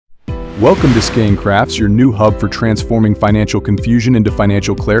Welcome to inCrafts, your new hub for transforming financial confusion into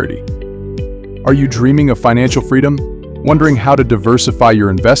financial clarity. Are you dreaming of financial freedom? Wondering how to diversify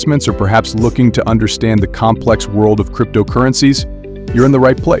your investments, or perhaps looking to understand the complex world of cryptocurrencies? You're in the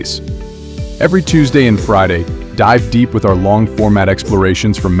right place. Every Tuesday and Friday, dive deep with our long-format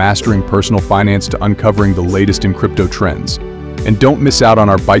explorations from mastering personal finance to uncovering the latest in crypto trends. And don't miss out on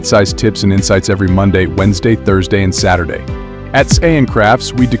our bite-sized tips and insights every Monday, Wednesday, Thursday, and Saturday. At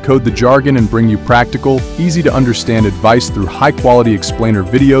inCrafts, we decode the jargon and bring you practical, easy-to-understand advice through high-quality explainer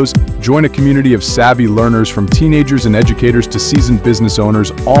videos. Join a community of savvy learners from teenagers and educators to seasoned business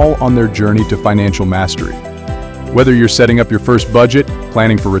owners, all on their journey to financial mastery. Whether you're setting up your first budget,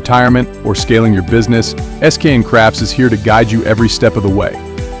 planning for retirement, or scaling your business, inCrafts is here to guide you every step of the way.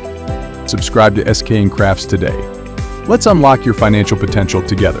 Subscribe to inCrafts today. Let's unlock your financial potential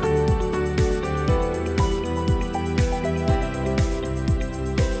together.